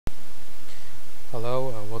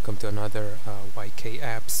Hello, welcome to another YK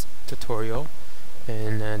apps tutorial.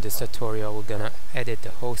 In this tutorial we're gonna edit the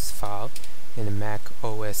host file in a Mac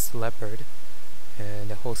OS Leopard, and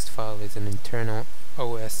the host file is an internal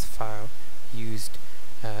OS file used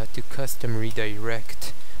to custom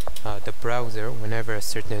redirect the browser whenever a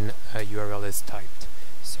certain URL is typed.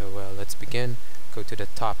 So let's begin. Go to the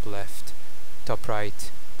top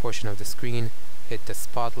right portion of the screen, hit the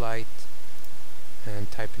spotlight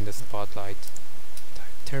and type in the spotlight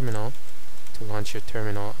terminal to launch your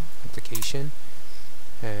terminal application,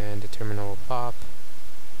 and the terminal will pop.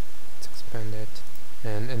 Let's expand it,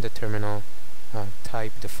 and in the terminal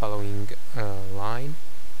type the following line,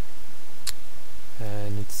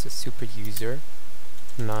 and it's a super user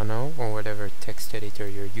nano or whatever text editor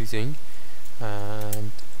you're using,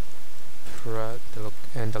 and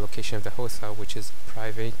the location of the host file, which is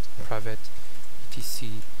private etc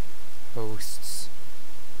hosts.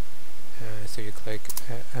 So you click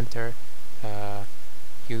enter.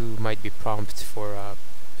 You might be prompted for a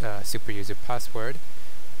super user password,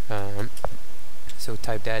 so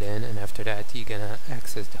type that in, and after that you're gonna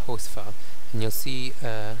access the host file, and you'll see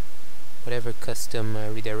whatever custom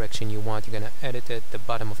redirection you want. You're gonna edit it at the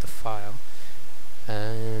bottom of the file.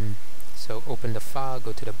 So open the file,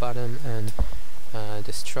 go to the bottom, and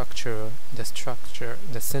the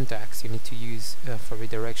syntax you need to use for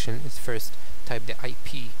redirection is first type the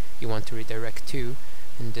IP you want to redirect to.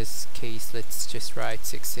 In this case, let's just write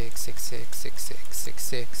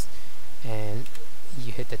 66.66.66.66, and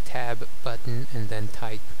you hit the tab button and then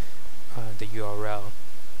type the URL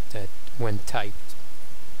that, when typed,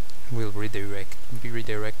 will be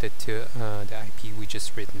redirected to the IP we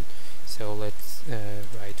just written. So let's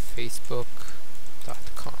write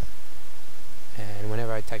facebook.com, and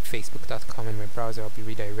whenever I type facebook.com in my browser, I'll be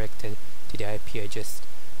redirected to the IP I just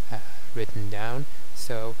written down.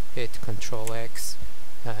 So hit Control X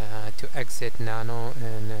to exit nano,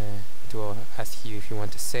 and it will ask you if you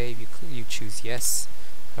want to save. You choose yes,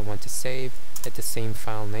 I want to save at the same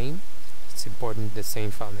file name. It's important, the same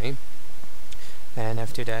file name, and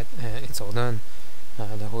after that it's all done.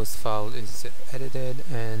 The host file is edited,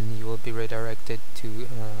 and you will be redirected to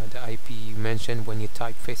the IP you mentioned when you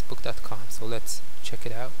type facebook.com. So let's check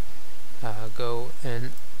it out. Go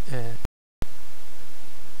and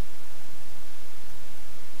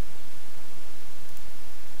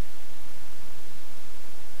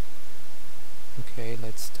okay,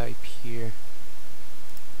 let's type here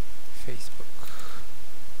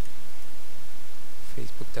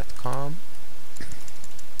facebook.com,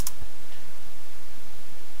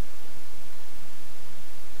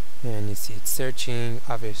 and you see it's searching.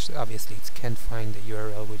 Obviously it can't find the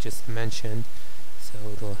URL we just mentioned, so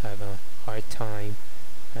it'll have a hard time,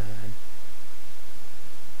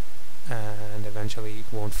 and eventually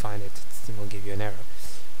it won't find it. It will give you an error.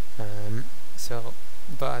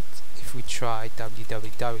 But if we try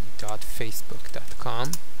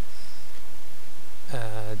www.facebook.com,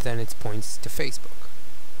 then it points to Facebook.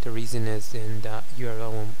 The reason is, in the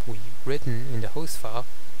URL we written in the host file,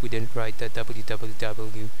 we didn't write the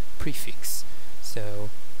www prefix. So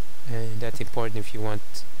and that's important. If you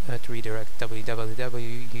want to redirect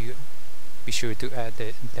www, you be sure to add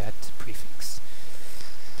that prefix.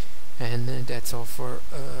 And that's all for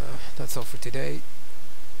today.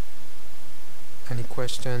 Any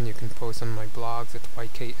question you can post on my blogs at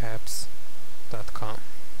ykapps.com.